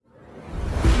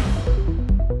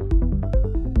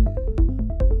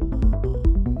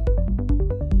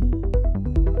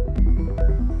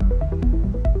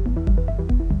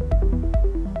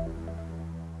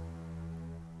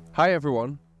Hi,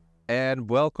 everyone, and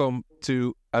welcome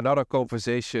to another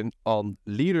conversation on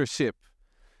leadership.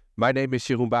 My name is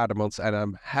Jeroen Bademans, and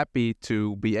I'm happy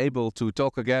to be able to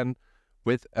talk again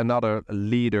with another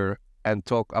leader and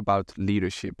talk about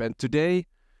leadership. And today,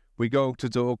 we're going to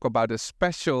talk about a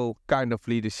special kind of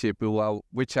leadership,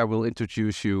 which I will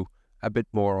introduce you a bit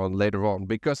more on later on.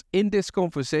 Because in these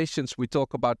conversations, we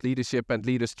talk about leadership and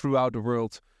leaders throughout the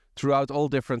world, throughout all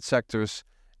different sectors,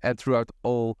 and throughout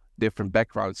all different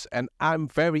backgrounds. And I'm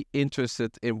very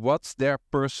interested in what's their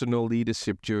personal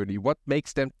leadership journey, what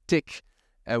makes them tick,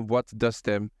 and what does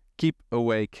them keep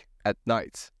awake at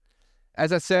night.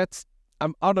 As I said,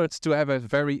 I'm honored to have a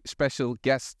very special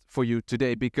guest for you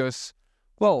today because,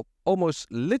 well,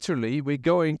 almost literally, we're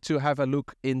going to have a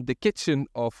look in the kitchen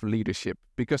of leadership.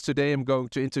 Because today I'm going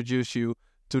to introduce you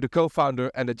to the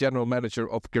co-founder and the general manager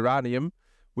of Geranium,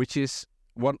 which is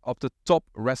one of the top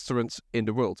restaurants in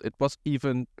the world. It was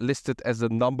even listed as the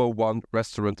 #1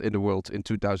 restaurant in the world in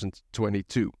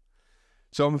 2022.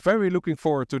 So I'm very looking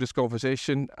forward to this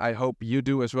conversation. I hope you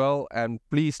do as well. And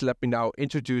please let me now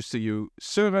introduce to you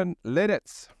Søren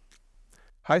Ledet.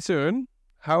 Hi, Søren.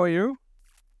 How are you?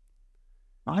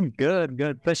 I'm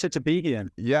good. Pleasure to be here.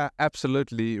 Yeah,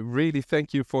 absolutely. Really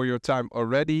thank you for your time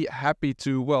already. Happy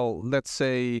to, well, let's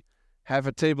say, have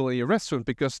a table in your restaurant,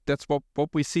 because that's what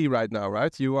we see right now,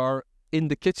 right? You are in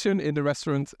the kitchen in the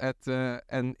restaurant at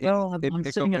I'm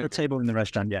sitting at a table in the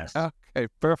restaurant. Yes. Okay,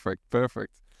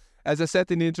 perfect. As I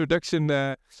said in the introduction,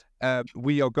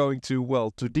 we are going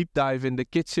to deep dive in the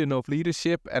kitchen of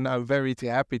leadership, and I'm very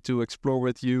happy to explore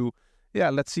with you. Yeah,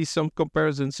 let's see some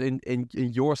comparisons in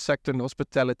your sector in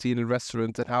hospitality in a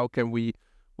restaurant, and how can we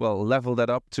level that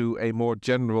up to a more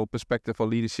general perspective of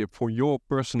leadership for your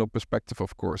personal perspective,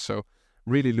 of course. So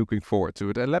really looking forward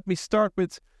to it. And let me start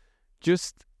with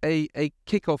just a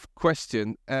kickoff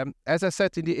question. As I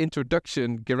said in the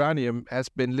introduction, Geranium has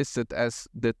been listed as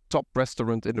the top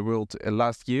restaurant in the world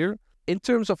last year. In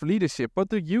terms of leadership, what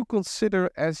do you consider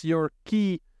as your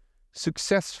key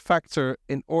success factor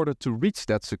in order to reach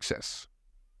that success?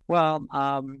 Well,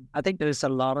 I think there's a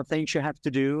lot of things you have to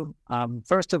do.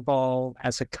 First of all,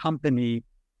 as a company,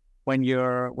 when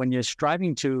you're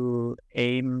striving to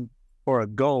aim for a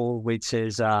goal, which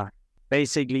is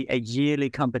basically a yearly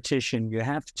competition, you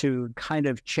have to kind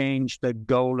of change the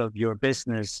goal of your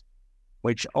business,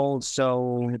 which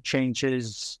also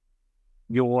changes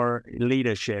your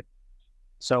leadership.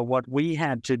 So what we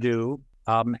had to do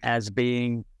as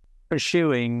being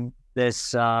pursuing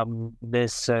this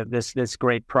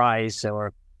great prize,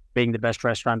 or being the best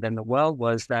restaurant in the world,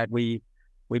 was that we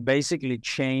basically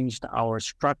changed our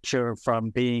structure from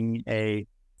being a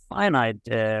finite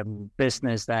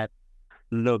business that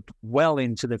looked well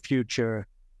into the future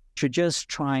to just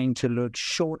trying to look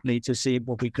shortly to see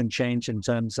what we can change in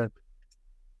terms of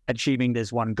achieving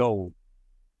this one goal.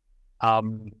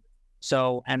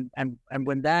 So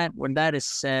when that is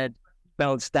said,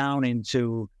 spells down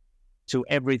into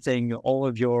everything, all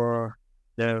of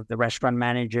the restaurant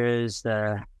managers,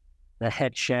 the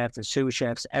head chef, the sous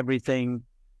chefs, everything,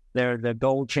 the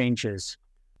goal changes.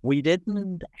 We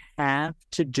didn't have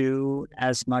to do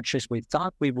as much as we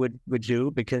thought we would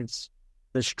do, because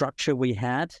the structure we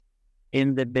had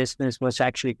in the business was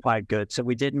actually quite good. So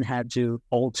we didn't have to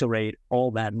alterate all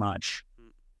that much,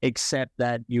 except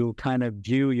that you kind of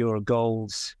view your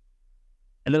goals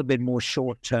a little bit more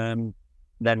short-term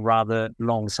than rather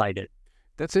long-sighted.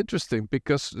 That's interesting,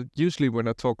 because usually when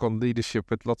I talk on leadership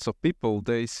with lots of people,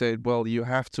 they say, well, you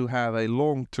have to have a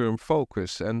long-term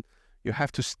focus and you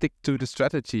have to stick to the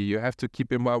strategy. You have to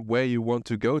keep in mind where you want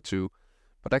to go to.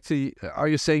 But actually, are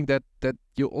you saying that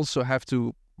you also have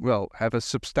to, have a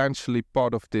substantially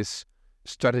part of this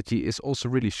strategy is also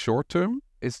really short-term?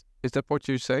 Is that what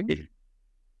you're saying?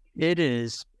 It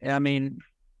is. I mean,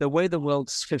 the way the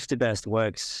world's 50 best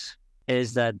works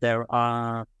is that there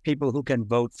are people who can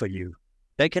vote for you.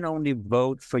 They can only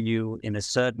vote for you in a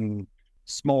certain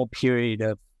small period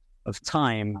of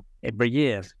time every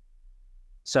year.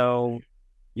 So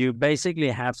you basically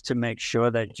have to make sure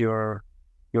that you're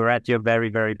at your very,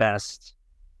 very best.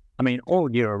 I mean,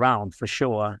 all year around for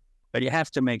sure, but you have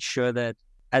to make sure that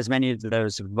as many of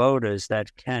those voters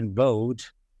that can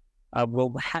vote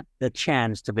will have the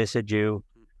chance to visit you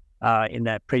in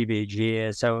that previous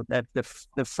year. So that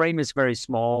the frame is very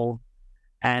small.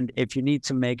 And if you need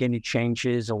to make any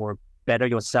changes or better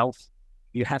yourself,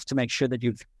 you have to make sure that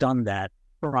you've done that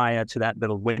prior to that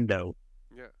little window.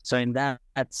 Yeah. So in that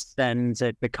sense,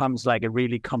 it becomes like a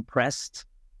really compressed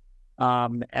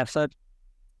effort,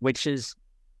 which is,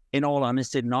 in all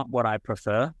honesty, not what I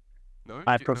prefer. No,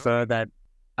 I prefer that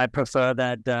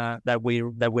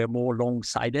we're more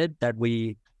long-sighted, that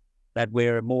we that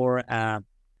we're more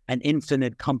an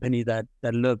infinite company that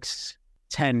looks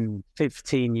 10,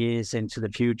 15 years into the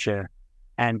future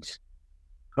and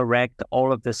correct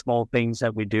all of the small things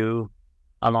that we do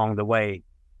along the way.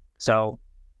 So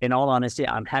in all honesty,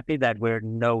 I'm happy that we're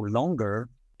no longer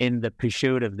in the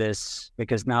pursuit of this,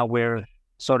 because now we're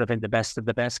sort of in the best of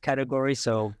the best category.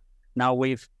 So now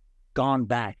we've gone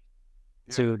back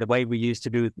to the way we used to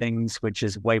do things, which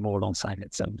is way more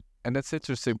long-sighted. So, and that's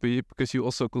interesting because you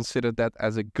also consider that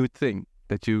as a good thing,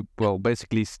 that you, well,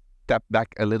 basically step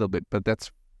back a little bit, but that's,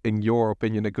 in your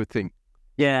opinion, a good thing.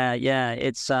 Yeah.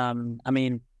 It's, I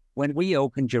mean, when we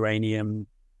opened Geranium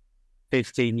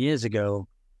 15 years ago,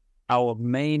 our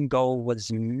main goal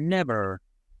was never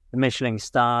the Michelin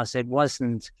stars. It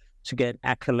wasn't to get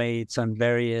accolades on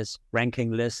various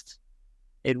ranking lists.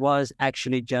 It was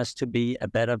actually just to be a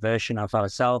better version of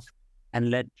ourselves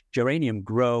and let Geranium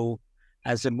grow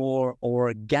as a more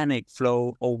organic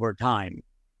flow over time,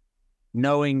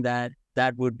 knowing that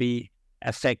that would be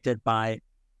affected by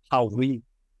how we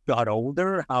got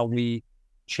older, how we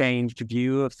changed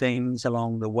view of things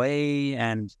along the way,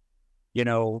 and, you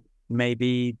know,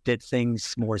 maybe did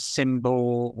things more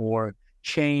simple or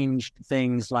changed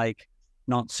things like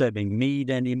not serving meat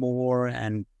anymore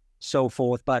and so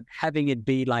forth, but having it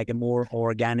be like a more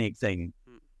organic thing.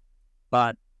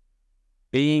 But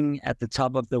being at the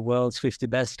top of the world's 50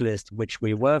 best list, which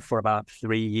we were for about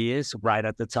 3 years, right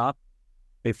at the top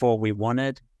before we won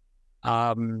it,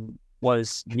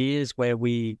 was years where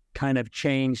we kind of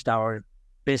changed our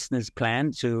business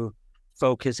plan to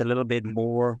focus a little bit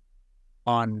more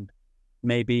on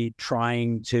maybe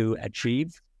trying to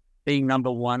achieve being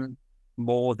number one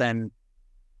more than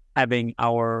having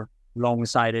our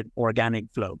long-sighted organic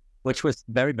flow, which was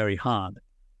very, very hard.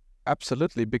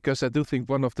 Absolutely, because I do think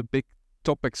one of the big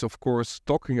topics, of course,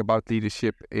 talking about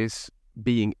leadership is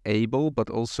being able, but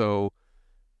also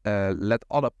let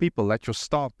your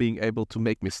staff being able to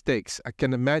make mistakes. I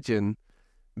can imagine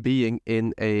being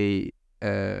in a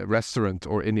restaurant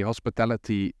or in the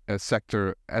hospitality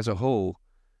sector as a whole,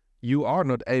 you are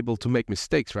not able to make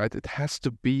mistakes, right? It has to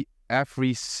be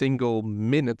every single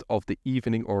minute of the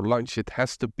evening or lunch. It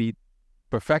has to be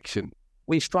perfection.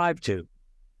 We strive to,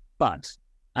 but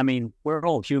I mean, we're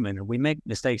all human and we make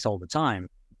mistakes all the time.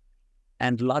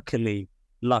 And luckily,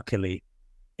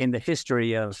 in the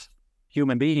history of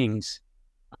human beings,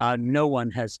 no one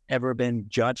has ever been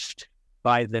judged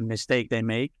by the mistake they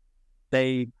make.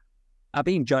 They are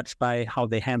being judged by how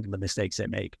they handle the mistakes they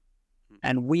make.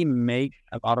 And we make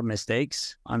a lot of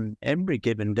mistakes on every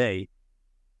given day,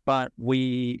 but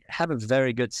we have a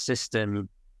very good system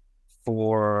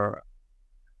for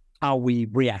how we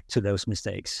react to those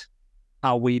mistakes,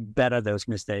 how we better those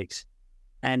mistakes.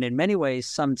 And in many ways,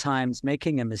 sometimes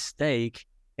making a mistake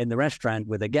in the restaurant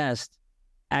with a guest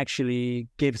actually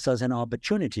gives us an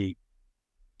opportunity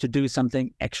to do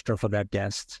something extra for that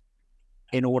guest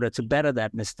in order to better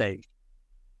that mistake.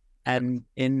 And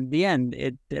in the end,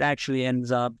 it actually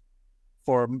ends up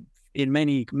in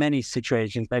many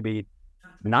situations, maybe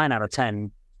 9 out of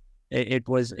 10,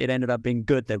 it ended up being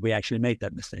good that we actually made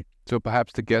that mistake. So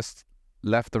perhaps the guest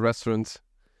left the restaurant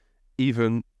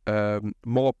even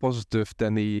more positive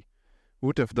than he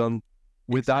would have done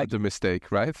without the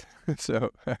mistake, right? So,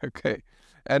 okay.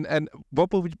 And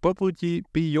what would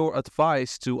be your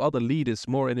advice to other leaders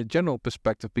more in a general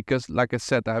perspective? Because like I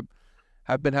said,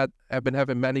 I've been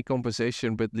having many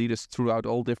conversations with leaders throughout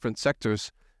all different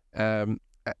sectors.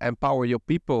 Empower your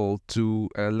people to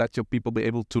let your people be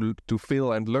able to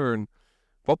feel and learn.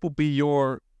 What would be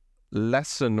your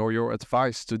lesson or your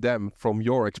advice to them from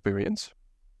your experience?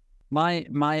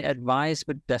 My advice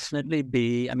would definitely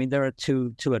be, I mean, there are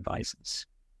two advices.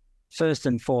 First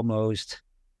and foremost,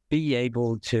 be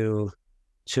able to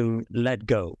let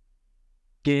go,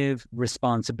 give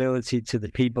responsibility to the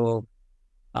people,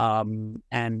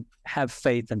 and have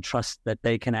faith and trust that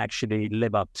they can actually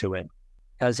live up to it.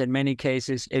 Because in many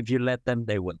cases, if you let them,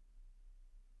 they will.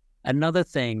 Another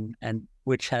thing, and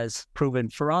which has proven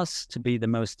for us to be the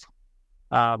most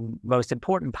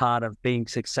important part of being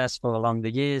successful along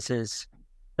the years, is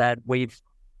that we've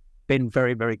been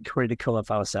very, very critical of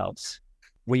ourselves.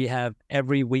 We have,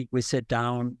 every week we sit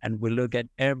down and we look at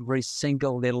every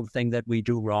single little thing that we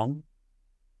do wrong.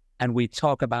 And we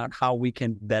talk about how we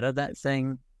can better that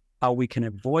thing, how we can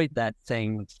avoid that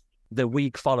thing the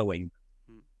week following.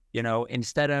 You know,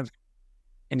 instead of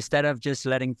just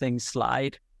letting things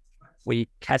slide, we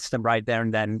catch them right there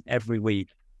and then every week.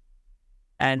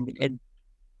 And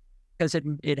because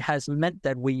it has meant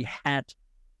that we had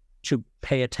to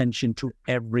pay attention to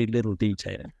every little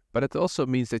detail. But it also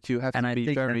means that you have to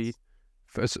be very,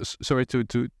 sorry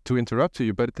to interrupt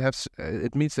you, but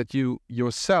it means that you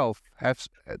yourself have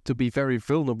to be very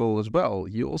vulnerable as well.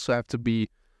 You also have to be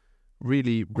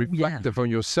really reflective on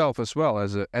yourself as well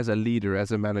as a leader,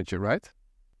 as a manager, right?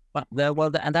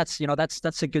 And that's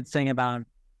a good thing about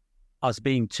us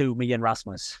being two, me and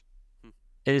Rasmus,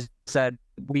 is that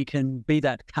we can be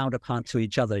that counterpart to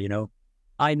each other.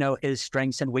 I know his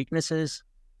strengths and weaknesses,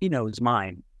 he knows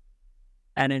mine,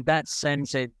 and in that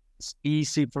sense, it's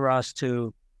easy for us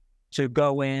to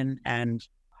go in and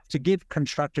to give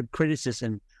constructive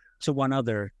criticism to one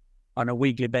another on a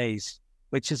weekly basis,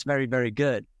 which is very, very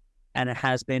good. And it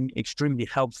has been extremely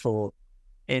helpful,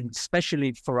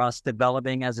 especially for us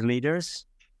developing as leaders.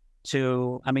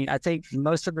 I think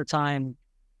most of the time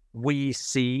we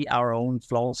see our own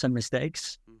flaws and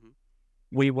mistakes.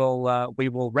 We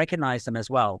will recognize them as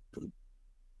well.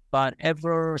 But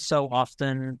ever so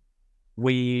often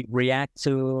we react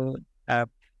to a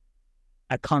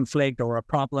conflict or a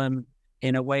problem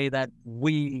in a way that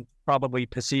we probably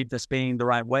perceived as being the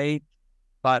right way,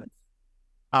 but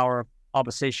our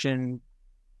opposition,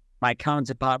 my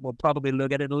counterpart, will probably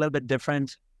look at it a little bit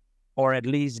different, or at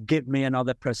least give me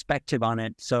another perspective on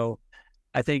it. So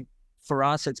I think for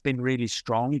us, it's been really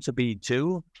strong to be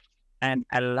two and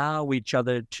allow each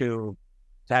other to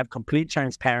have complete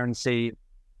transparency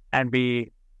and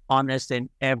be honest in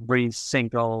every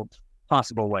single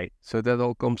possible way. So that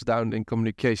all comes down in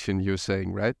communication, you're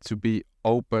saying, right? To be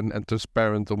open and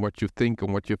transparent on what you think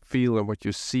and what you feel and what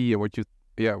you see and what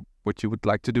you would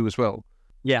like to do as well.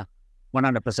 Yeah,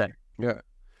 100%. Yeah.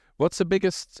 What's the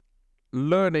biggest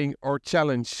learning or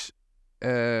challenge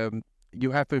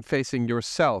you have been facing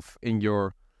yourself in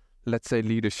your, let's say,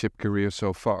 leadership career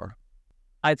so far?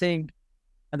 I think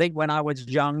when I was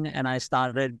young and I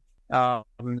started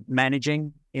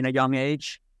managing in a young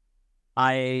age,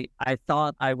 I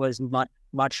thought I was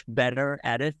much better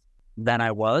at it than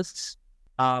I was.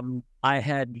 I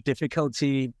had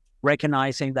difficulty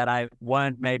recognizing that I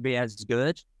weren't maybe as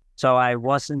good. So I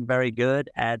wasn't very good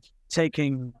at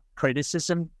taking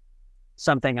criticism,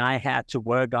 something I had to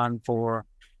work on for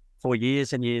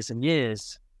years and years and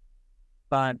years.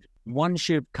 But once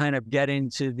you kind of get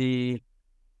into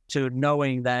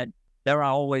knowing that there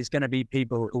are always going to be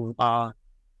people who are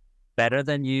better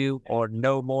than you or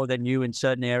know more than you in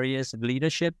certain areas of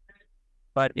leadership.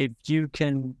 But if you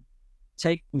can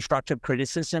take constructive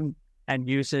criticism and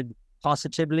use it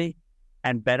positively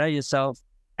and better yourself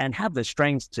and have the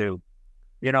strength to,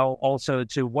 also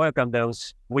to work on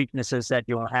those weaknesses that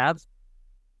you'll have,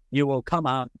 you will come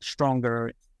out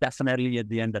stronger definitely at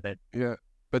the end of it. Yeah.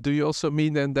 But do you also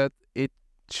mean then that you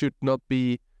should not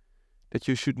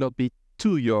be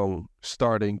too young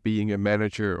starting being a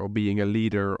manager or being a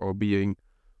leader or being,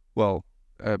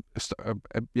 a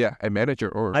manager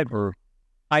or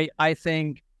I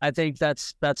think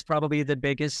that's probably the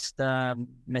biggest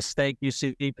mistake you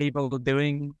see people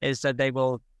doing, is that they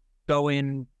will go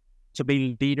in to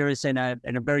be leaders in a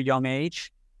very young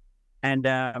age, and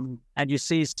you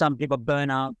see some people burn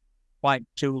out quite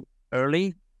too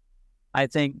early. I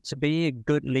think to be a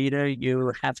good leader,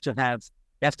 you have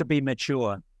to be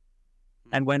mature.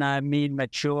 And when I mean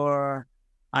mature,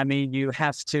 I mean you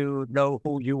have to know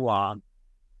who you are.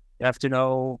 You have to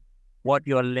know what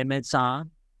your limits are,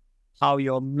 where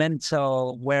your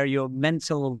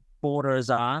mental borders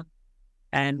are.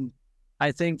 And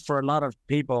I think for a lot of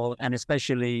people, and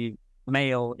especially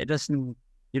male, you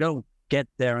don't get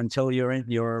there until you're in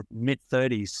your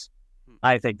mid-30s.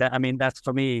 I think that's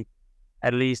for me,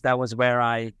 at least that was where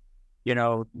I,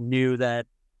 knew that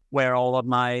where all of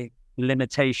my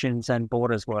limitations and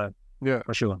borders were. Yeah,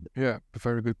 for sure. Yeah, a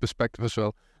very good perspective as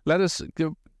well. Let us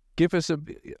give us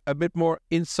a bit more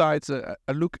insights, a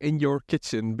look in your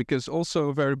kitchen, because also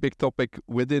a very big topic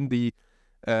within the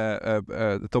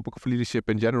topic of leadership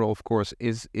in general, of course,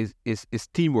 is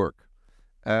teamwork.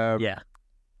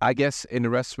 I guess in a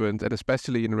restaurant, and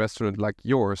especially in a restaurant like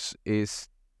yours, is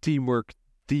teamwork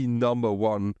the number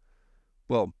one,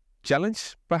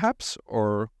 challenge perhaps,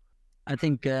 or? I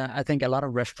think a lot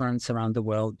of restaurants around the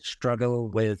world struggle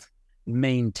with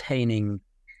maintaining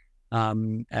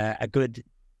a good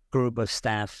group of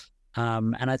staff,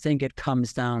 and I think it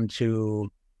comes down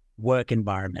to work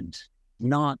environment,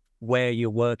 not where you're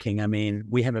working. I mean,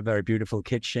 we have a very beautiful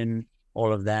kitchen,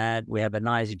 all of that. We have a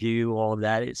nice view, all of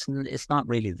that. It's not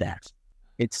really that.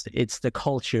 It's the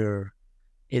culture.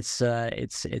 It's how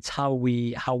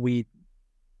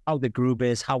the group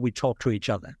is, how we talk to each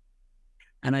other.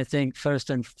 And I think first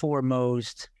and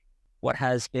foremost, what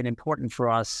has been important for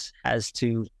us has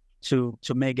to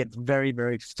make it very,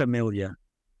 very familiar.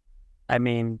 I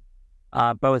mean,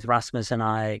 both Rasmus and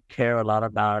I care a lot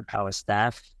about our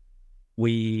staff.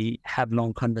 We have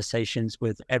long conversations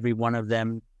with every one of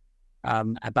them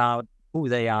about who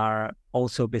they are,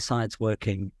 also besides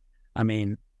working. I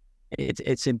mean,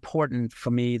 it's important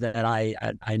for me that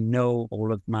I know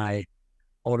all of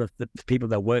the people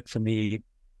that work for me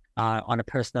on a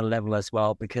personal level as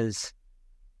well, because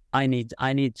I need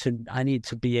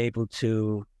to be able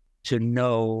to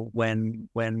know when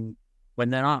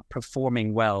they're not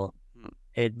performing well.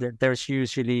 There's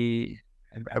usually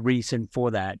a reason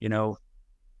for that, you know.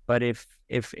 But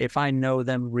if I know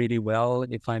them really well,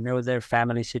 if I know their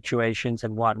family situations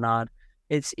and whatnot,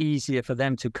 it's easier for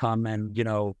them to come and, you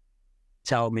know,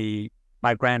 tell me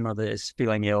my grandmother is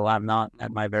feeling ill. I'm not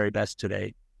at my very best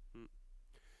today.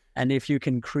 And if you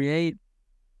can create,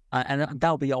 and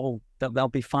that'll be all, that'll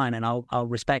be fine, and I'll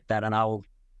respect that, and I'll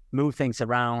move things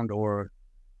around or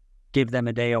give them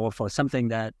a day off or something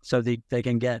that so they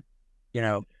can get, you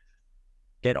know,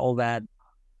 get all that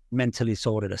mentally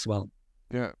sorted as well.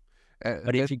 Yeah.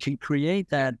 But if you can create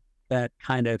that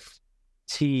kind of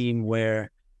team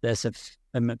where there's a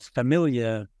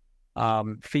familiar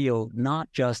feel,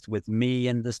 not just with me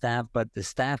and the staff, but the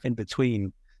staff in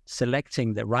between,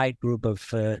 selecting the right group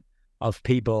of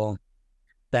people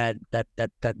that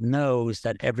knows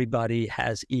that everybody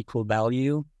has equal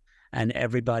value and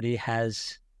everybody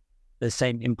has the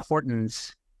same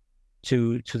importance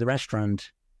to the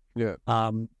restaurant. Yeah.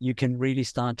 You can really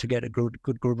start to get a good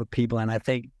group of people, and I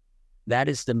think that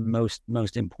is the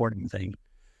most important thing.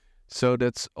 So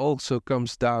that's also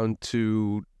comes down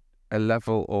to a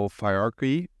level of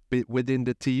hierarchy within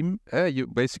the team. You're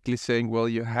basically saying, well,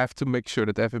 you have to make sure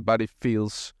that everybody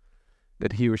feels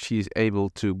that he or she is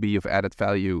able to be of added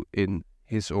value in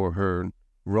his or her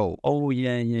role. Oh,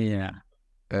 yeah.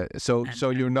 So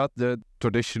you're not the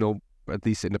traditional, at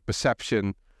least in the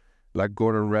perception, like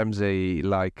Gordon Ramsay,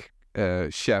 like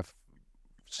chef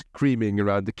screaming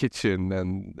around the kitchen,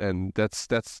 and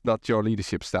that's not your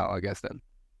leadership style, I guess. Then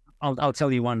I'll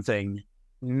tell you one thing: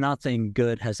 nothing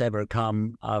good has ever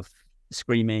come of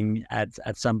screaming at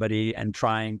somebody and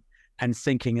trying and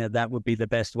thinking that would be the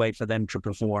best way for them to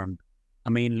perform. I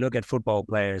mean, look at football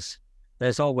players.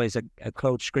 There's always a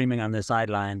coach screaming on the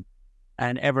sideline,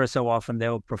 and ever so often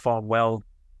they'll perform well,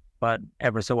 but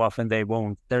ever so often they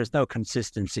won't. There's no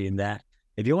consistency in that.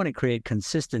 If you want to create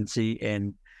consistency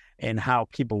in how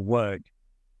people work,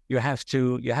 you have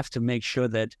to make sure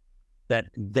that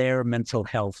their mental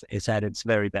health is at its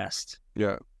very best.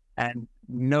 Yeah. And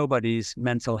nobody's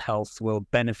mental health will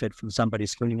benefit from somebody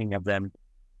screaming at them.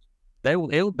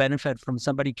 It'll benefit from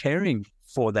somebody caring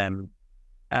for them,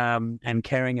 and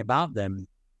caring about them,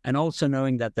 and also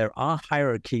knowing that there are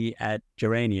hierarchy at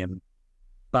Geranium,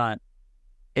 but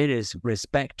it is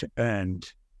respect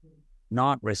earned,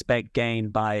 not respect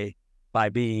gained by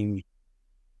being,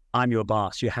 I'm your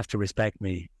boss, you have to respect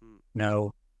me.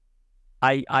 No,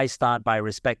 I start by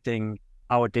respecting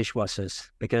our dishwashers,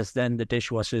 because then the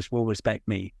dishwashers will respect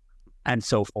me, and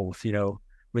so forth. You know,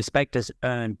 respect is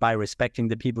earned by respecting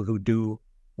the people who do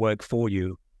work for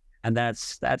you. And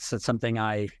that's something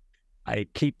I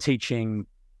keep teaching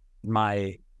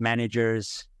my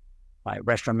managers, my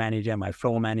restaurant manager, my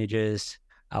floor managers,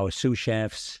 our sous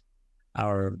chefs,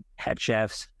 our head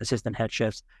chefs, assistant head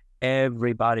chefs.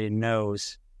 Everybody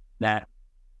knows that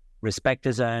respect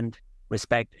is earned.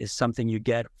 Respect is something you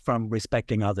get from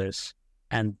respecting others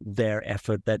and their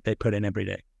effort that they put in every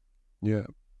day. Yeah,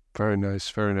 very nice,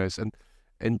 very nice. And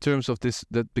in terms of this,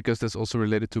 because that's also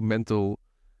related to mental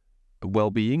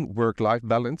well-being, work-life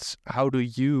balance, how do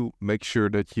you make sure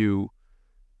that you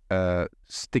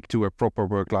stick to a proper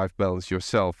work-life balance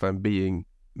yourself and being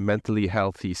mentally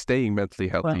healthy, staying mentally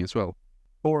healthy as well?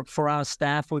 For our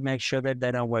staff, we make sure that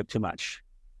they don't work too much.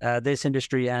 This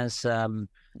industry has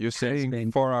you're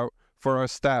saying for our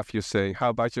staff, you're saying, how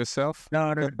about yourself?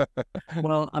 No.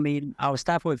 Well, I mean, our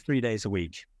staff work 3 days a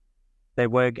week. They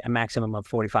work a maximum of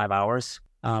 45 hours,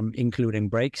 including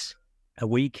breaks a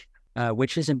week,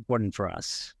 which is important for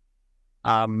us.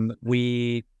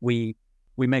 We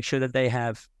make sure that they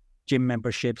have gym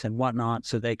memberships and whatnot,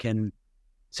 so they can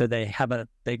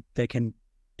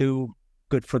do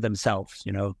good for themselves.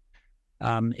 You know,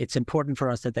 it's important for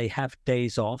us that they have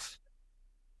days off.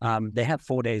 They have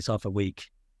 4 days off a week,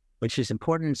 which is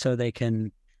important so they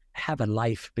can have a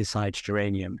life besides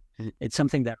Geranium. It's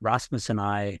something that Rasmus and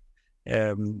I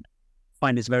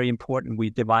find is very important. We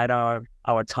divide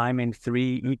our time in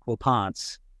 3 equal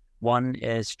parts. One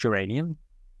is Geranium,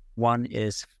 one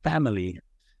is family,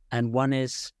 and one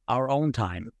is our own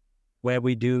time, where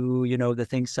we do, you know, the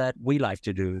things that we like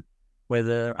to do.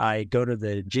 Whether I go to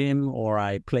the gym or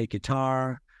I play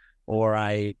guitar or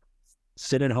I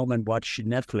sit at home and watch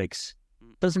Netflix.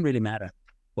 Doesn't really matter.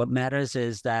 What matters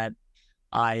is that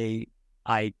I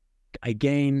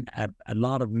gain a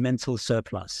lot of mental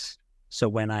surplus. So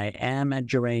when I am at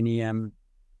Geranium,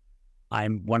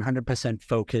 I'm 100%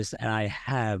 focused, and I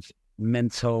have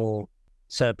mental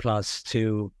surplus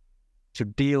to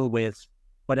deal with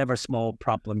whatever small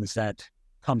problems that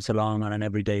comes along on an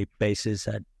everyday basis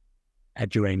at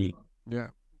Geranium. Yeah,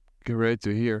 great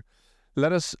to hear.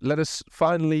 Let us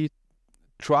finally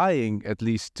trying at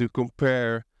least to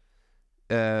compare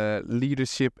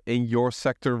leadership in your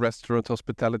sector, restaurant,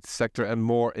 hospitality sector, and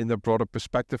more in the broader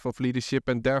perspective of leadership.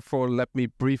 And therefore, let me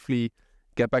briefly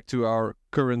get back to our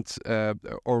current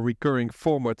or recurring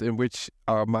format in which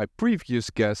my previous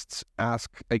guests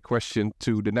ask a question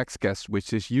to the next guest,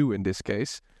 which is you in this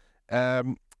case. My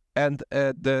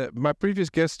previous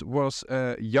guest was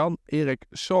Jan Erik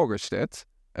Sorgerstedt,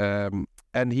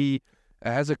 and he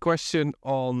has a question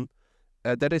on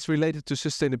that is related to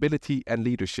sustainability and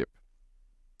leadership.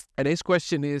 And his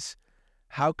question is,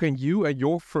 how can you and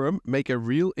your firm make a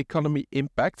real economy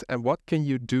impact, and what can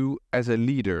you do as a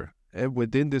leader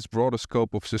within this broader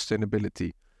scope of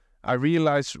sustainability? I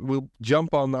realize we'll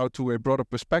jump on now to a broader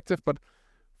perspective, but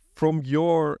from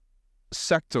your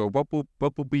sector, what will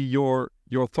be your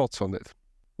thoughts on it?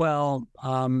 Well,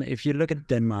 if you look at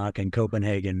Denmark and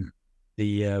Copenhagen,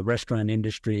 the restaurant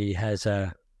industry has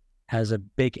a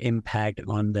big impact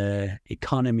on the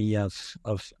economy of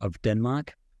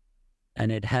Denmark, and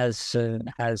it has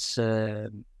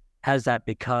that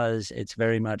because it's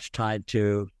very much tied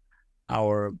to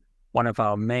one of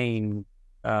our main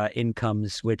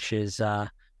incomes, which is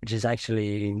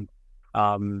actually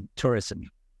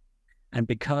tourism. And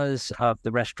because of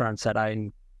the restaurants that are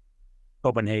in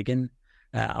Copenhagen,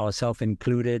 ourselves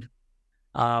included,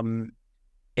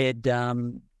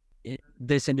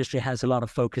 this industry has a lot of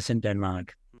focus in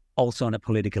Denmark, also on a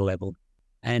political level.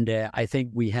 And I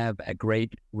think we have a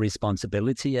great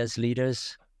responsibility as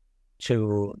leaders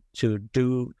to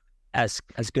do as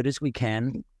good as we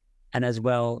can, and as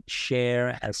well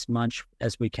share as much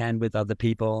as we can with other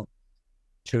people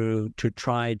to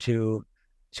try to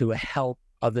help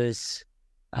others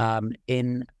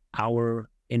in our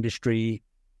industry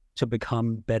to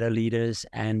become better leaders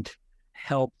and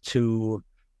help to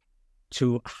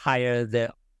hire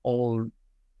the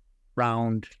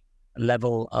all-round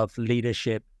level of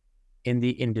leadership in the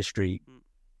industry.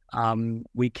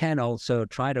 We can also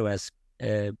try to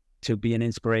be an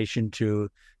inspiration to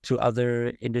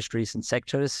other industries and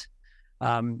sectors,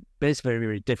 but it's very,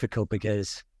 very difficult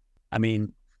because, I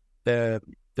mean, the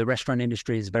restaurant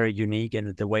industry is very unique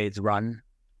in the way it's run.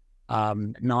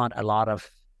 Not a lot of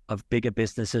bigger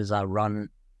businesses are run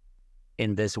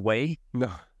in this way.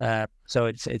 No. So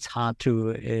it's hard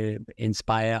to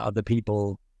inspire other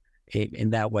people in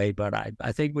that way. But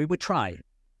I think we would try.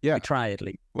 Yeah, we try at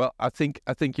least. Well, I think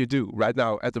you do right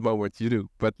now at the moment. You do,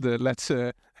 but let's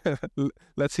hear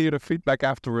the feedback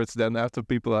afterwards. Then after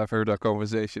people have heard our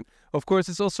conversation, of course,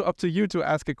 it's also up to you to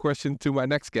ask a question to my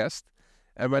next guest.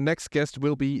 And my next guest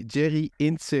will be Jerry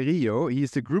Inserio. He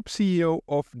is the group CEO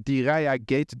of Diriyah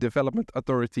Gate Development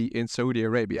Authority in Saudi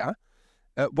Arabia.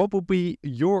 What will be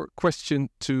your question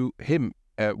to him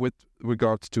with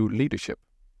regards to leadership?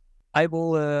 I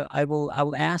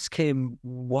will ask him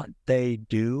what they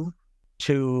do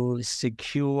to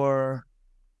secure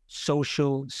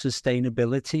social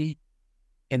sustainability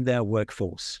in their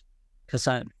workforce. Because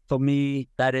for me,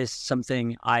 that is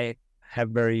something I have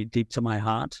very deep to my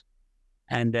heart.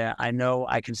 And I know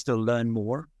I can still learn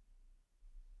more.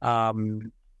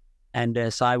 So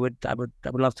I would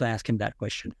love to ask him that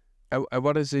question.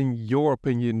 What is, in your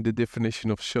opinion, the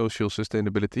definition of social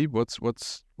sustainability? What's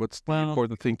the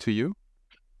important thing to you?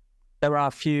 There are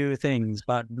a few things,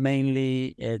 but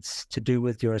mainly it's to do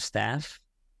with your staff.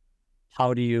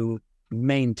 How do you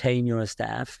maintain your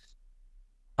staff?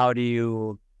 How do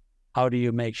you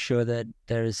make sure that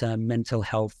there is a mental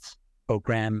health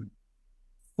program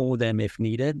for them if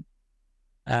needed?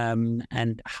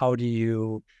 And how do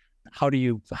you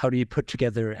put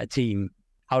together a team?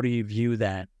 How do you view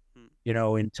that?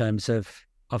 In terms of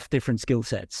different skill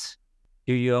sets.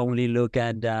 Do you only look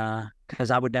at, because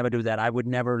I would never do that. I would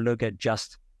never look at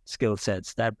just skill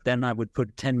sets. Then I would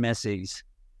put 10 Messis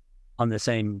on the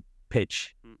same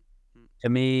pitch. To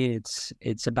me,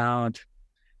 it's about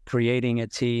creating a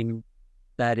team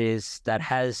that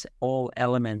has all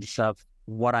elements of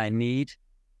what I need,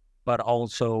 but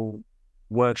also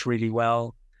works really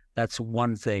well. That's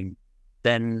one thing.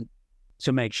 Then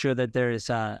to make sure that there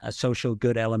is a social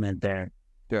good element there.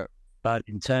 Yeah. But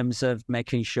in terms of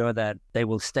making sure that they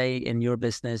will stay in your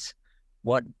business,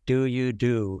 what do you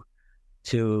do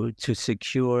to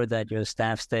secure that your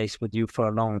staff stays with you for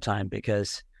a long time,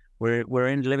 because we're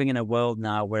living in a world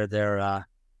now where there are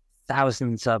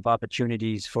thousands of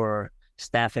opportunities for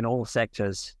staff in all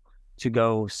sectors to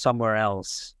go somewhere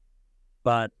else.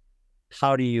 But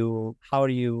how do you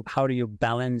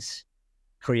balance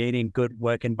creating good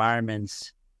work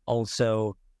environments,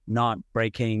 also not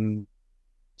breaking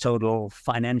total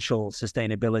financial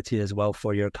sustainability as well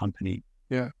for your company?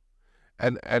 Yeah.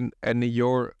 And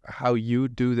how you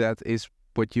do that is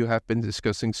what you have been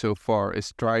discussing so far,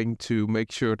 is trying to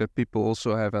make sure that people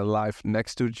also have a life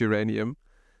next to Geranium.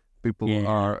 People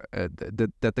are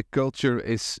that the culture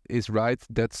is right.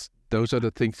 Those are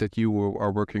the things that you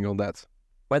are working on. That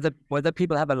whether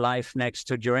people have a life next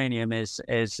to Geranium is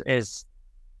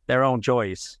their own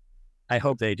choice. I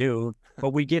hope they do,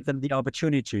 but we give them the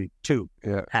opportunity to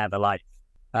have a life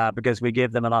because we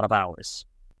give them a lot of hours.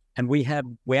 And we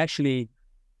actually,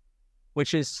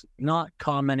 which is not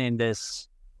common in this,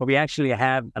 but we actually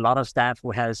have a lot of staff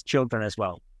who has children as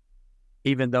well,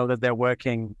 even though that they're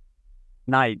working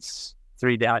nights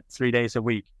 3 days a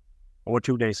week or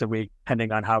 2 days a week,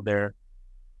 depending on how their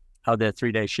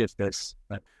 3-day shift is.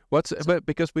 But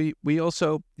because we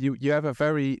also you have a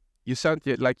very, you sound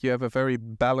like you have a very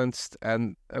balanced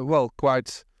and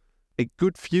quite a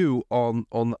good view on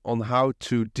how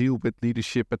to deal with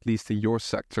leadership, at least in your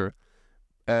sector.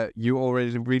 You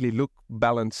already really look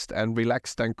balanced and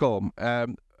relaxed and calm.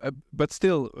 But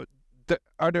still,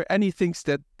 are there any things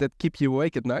that keep you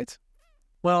awake at night?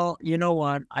 Well, you know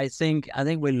what? I think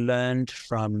we learned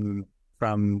from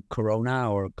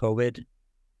Corona or COVID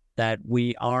that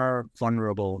we are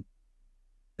vulnerable,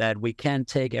 that we can't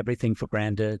take everything for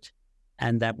granted,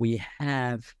 and that we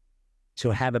have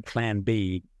to have a plan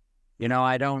B. You know,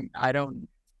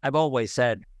 I've always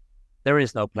said there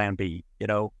is no plan B. You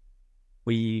know,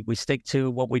 we stick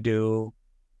to what we do,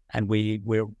 and we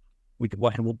what we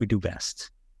do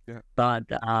best. Yeah. But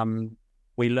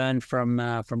we learned from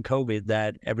COVID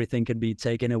that everything can be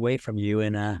taken away from you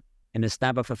in a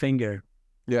snap of a finger.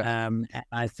 Yeah.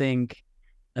 I think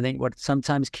what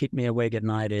sometimes keeps me awake at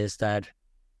night is that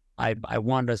I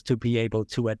want us to be able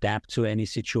to adapt to any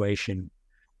situation.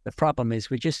 The problem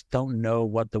is we just don't know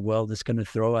what the world is going to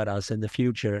throw at us in the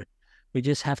future. We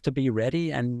just have to be ready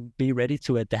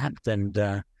to adapt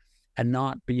and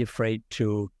not be afraid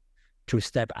to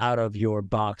step out of your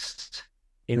box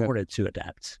in order to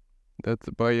adapt.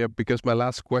 Because my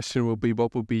last question will be,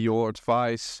 what would be your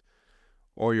advice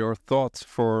or your thoughts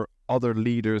for other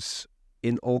leaders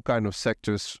in all kind of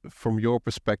sectors from your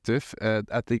perspective?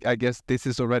 I guess this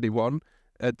is already one.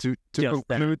 To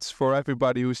conclude for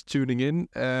everybody who's tuning in,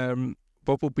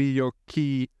 what would be your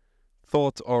key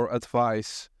thought or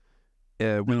advice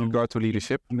with regard to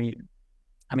leadership?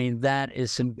 I mean that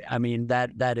is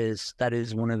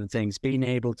one of the things, being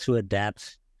able to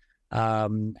adapt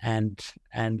and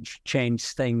change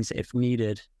things if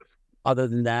needed. Other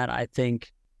than that, I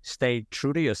think stay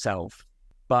true to yourself,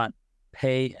 but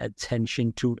pay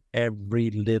attention to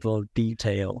every little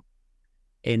detail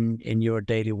in your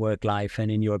daily work life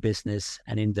and in your business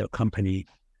and in the company.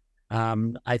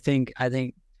 I think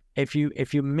if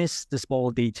you miss the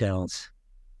small details,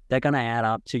 they're going to add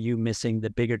up to you missing the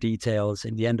bigger details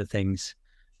in the end of things.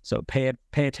 So pay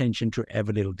attention to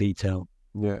every little detail.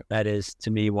 Yeah, that is, to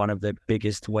me, one of the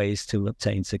biggest ways to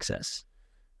obtain success.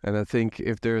 And I think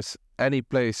if there's any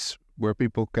place where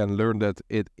people can learn that,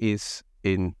 it is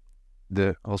in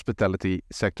the hospitality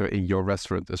sector, in your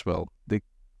restaurant as well. The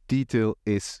detail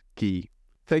is key.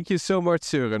 Thank you so much,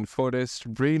 Søren, for this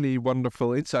really wonderful,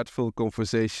 insightful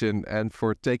conversation, and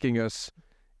for taking us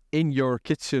in your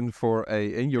kitchen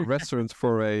in your restaurant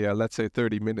for let's say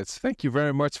 30 minutes. Thank you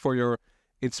very much for your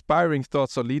inspiring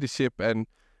thoughts on leadership, and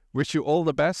wish you all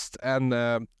the best and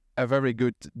a very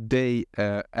good day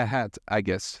ahead, I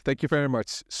guess. Thank you very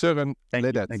much, Søren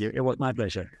Ledet. Thank you. It was my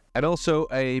pleasure. And also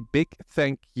a big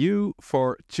thank you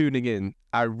for tuning in.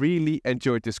 I really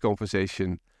enjoyed this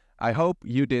conversation. I hope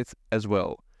you did as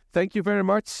well. Thank you very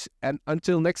much, and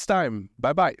until next time,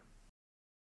 bye-bye.